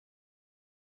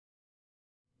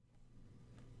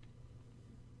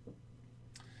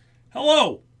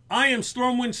Hello, I am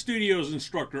Stormwind Studios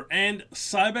instructor and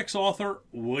Cybex author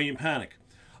William Panek.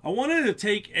 I wanted to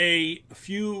take a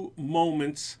few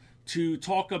moments to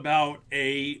talk about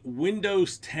a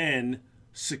Windows 10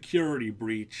 security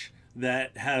breach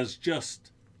that has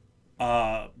just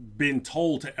been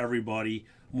told to everybody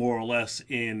more or less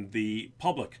in the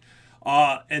public.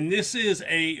 And this is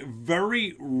a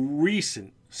very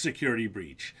recent security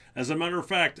breach. As a matter of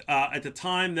fact, at the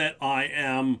time that I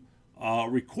am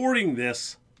recording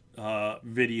this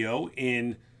video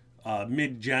in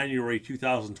mid-January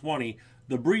 2020,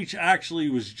 the breach actually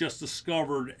was just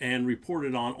discovered and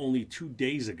reported on only 2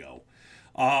 days ago.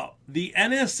 The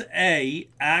NSA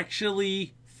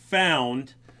actually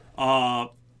found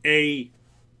a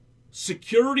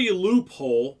security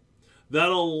loophole that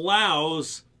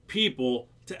allows people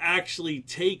to actually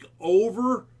take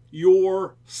over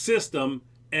your system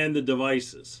and the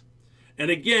devices.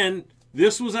 And again,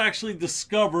 this was actually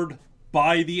discovered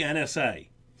by the NSA.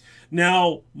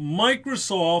 Now,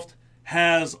 Microsoft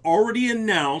has already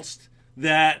announced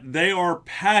that they are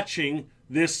patching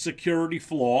this security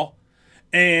flaw,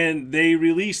 and they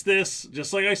released this,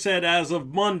 just like I said, as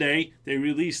of Monday, they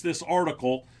released this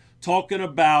article talking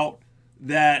about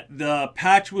that the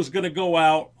patch was going to go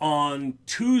out on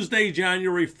Tuesday,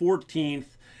 January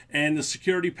 14th, and the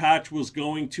security patch was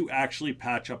going to actually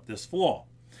patch up this flaw.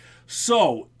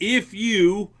 So if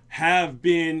you have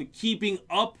been keeping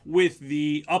up with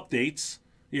the updates,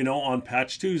 on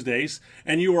Patch Tuesdays,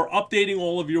 and you are updating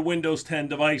all of your Windows 10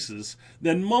 devices,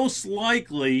 then most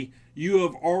likely you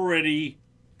have already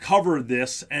covered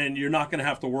this and you're not going to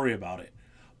have to worry about it.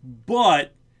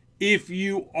 But if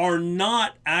you are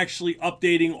not actually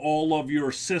updating all of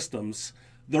your systems,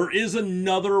 there is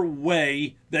another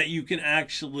way that you can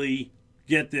actually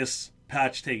get this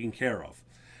patch taken care of.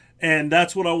 And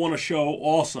that's what I want to show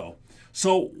also.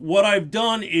 So what I've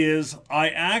done is I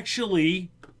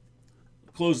actually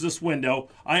close this window.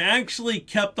 I actually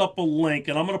kept up a link,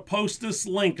 and I'm going to post this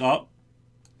link up,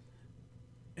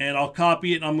 and I'll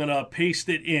copy it and I'm going to paste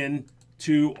it in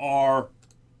to our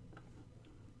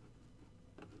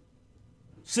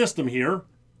system here.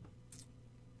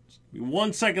 Give me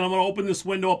 1 second. I'm going to open this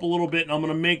window up a little bit, and I'm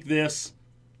going to make this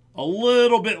a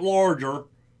little bit larger,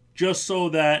 just so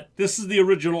that this is the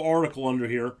original article under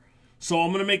here. So I'm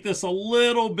going to make this a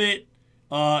little bit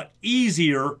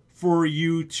easier for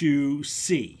you to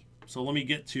see. So let me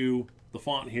get to the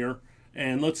font here,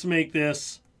 and let's make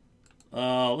this,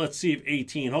 let's see if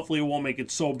 18. Hopefully it won't make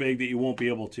it so big that you won't be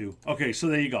able to. Okay, so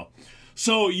there you go.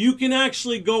 So you can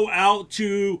actually go out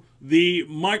to the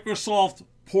Microsoft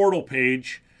portal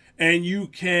page, and you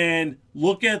can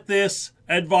look at this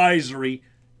advisory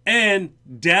and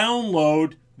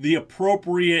download the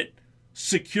appropriate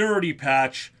security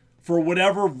patch for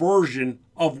whatever version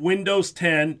of Windows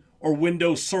 10 or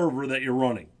Windows Server that you're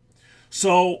running.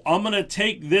 So I'm going to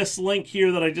take this link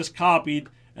here that I just copied,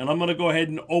 and I'm going to go ahead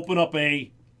and open up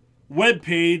a web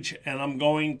page, and I'm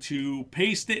going to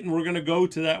paste it, and we're going to go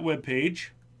to that web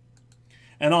page,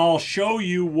 and I'll show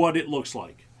you what it looks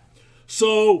like.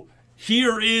 So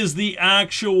here is the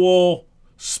actual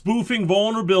spoofing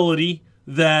vulnerability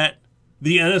that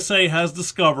the NSA has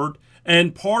discovered,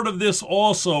 and part of this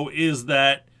also is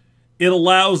that it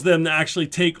allows them to actually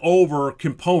take over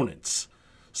components.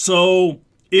 So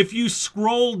if you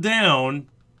scroll down,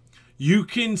 you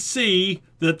can see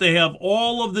that they have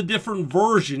all of the different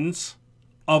versions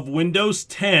of Windows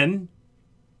 10,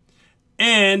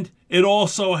 and it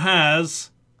also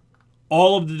has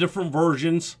all of the different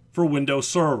versions for Windows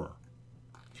Server.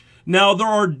 Now, there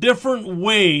are different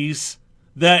ways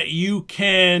that you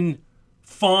can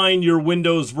find your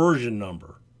Windows version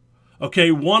number.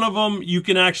 Okay, one of them, you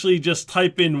can actually just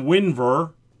type in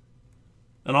WinVer,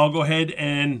 and I'll go ahead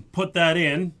and put that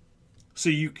in so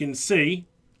you can see.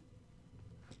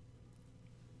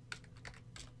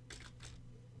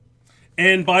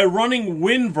 And by running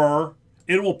WinVer,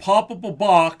 it will pop up a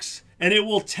box, and it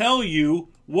will tell you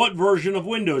what version of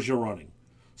Windows you're running.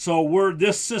 So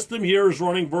this system here is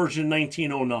running version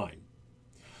 1909.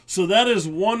 So that is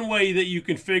one way that you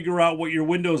can figure out what your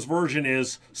Windows version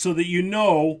is, so that you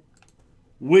know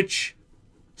which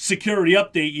security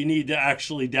update you need to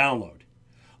actually download.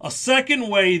 A second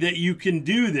way that you can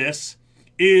do this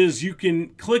is you can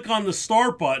click on the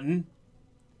Start button,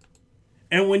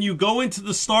 and when you go into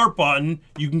the Start button,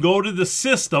 you can go to the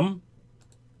System,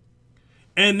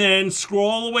 and then scroll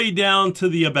all the way down to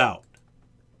the About.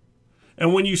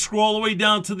 And when you scroll all the way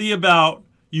down to the About,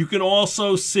 you can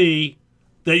also see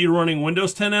that you're running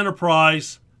Windows 10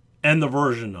 Enterprise and the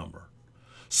version number.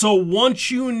 So once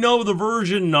you know the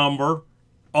version number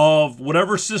of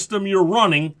whatever system you're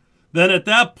running, then at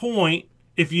that point,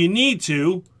 if you need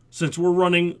to, since we're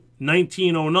running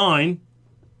 1909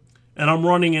 and I'm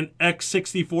running an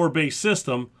x64 based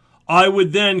system, I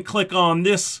would then click on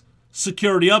this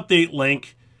security update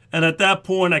link, and at that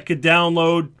point I could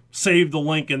download, save the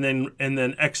link, and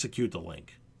then execute the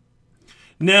link.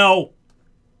 Now,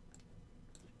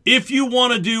 if you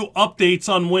want to do updates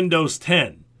on Windows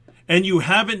 10 and you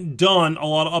haven't done a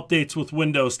lot of updates with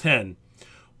Windows 10,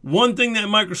 one thing that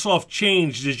Microsoft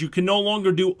changed is you can no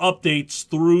longer do updates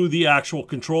through the actual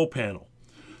control panel.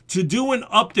 To do an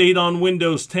update on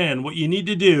Windows 10, what you need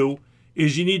to do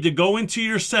is you need to go into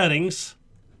your settings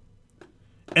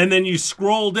and then you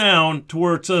scroll down to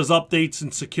where it says updates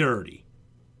and security.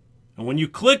 And when you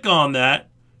click on that,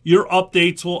 your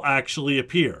updates will actually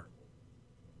appear.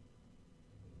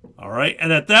 All right,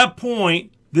 and at that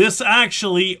point, this is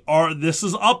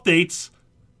updates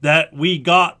that we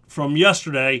got from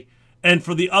yesterday, and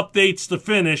for the updates to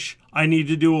finish, I need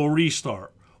to do a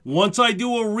restart. Once I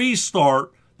do a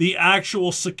restart, the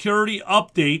actual security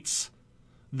updates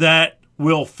that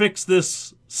will fix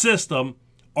this system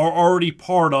are already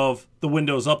part of the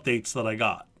Windows updates that I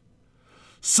got.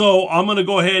 So I'm going to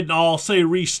go ahead and I'll say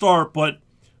restart, but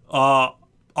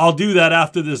I'll do that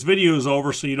after this video is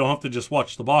over so you don't have to just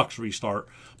watch the box restart.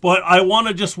 But I want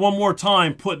to just one more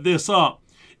time put this up.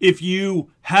 If you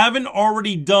haven't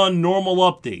already done normal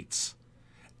updates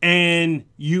and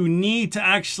you need to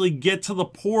actually get to the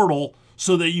portal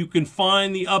so that you can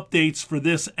find the updates for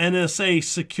this NSA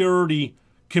security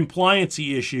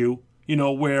compliancy issue, you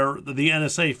know, where the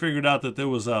NSA figured out that there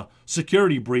was a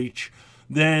security breach,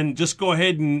 then just go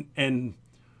ahead and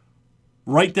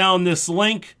write down this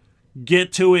link,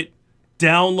 get to it,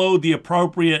 download the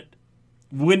appropriate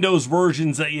Windows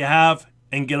versions that you have,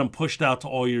 and get them pushed out to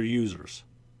all your users.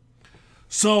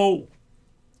 So,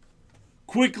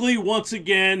 quickly, once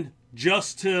again,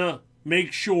 just to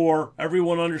make sure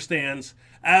everyone understands,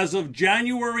 as of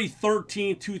January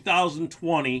 13,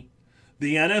 2020,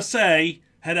 the NSA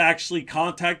had actually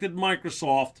contacted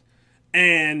Microsoft,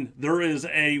 and there is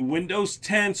a Windows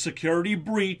 10 security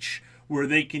breach where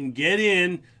they can get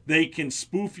in, they can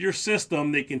spoof your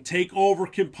system, they can take over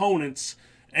components,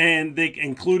 and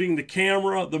including the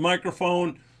camera, the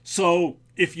microphone. So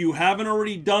if you haven't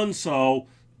already done so,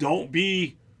 don't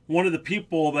be one of the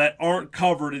people that aren't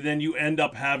covered and then you end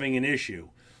up having an issue.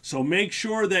 So make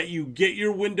sure that you get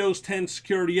your Windows 10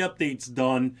 security updates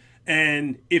done,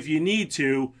 and if you need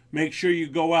to, make sure you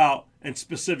go out and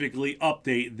specifically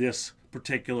update this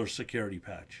particular security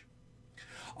patch.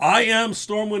 I am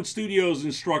Stormwind Studios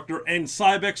instructor and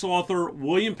Cybex author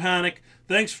William Panek.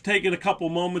 Thanks for taking a couple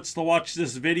moments to watch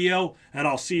this video, and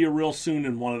I'll see you real soon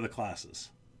in one of the classes.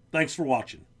 Thanks for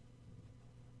watching.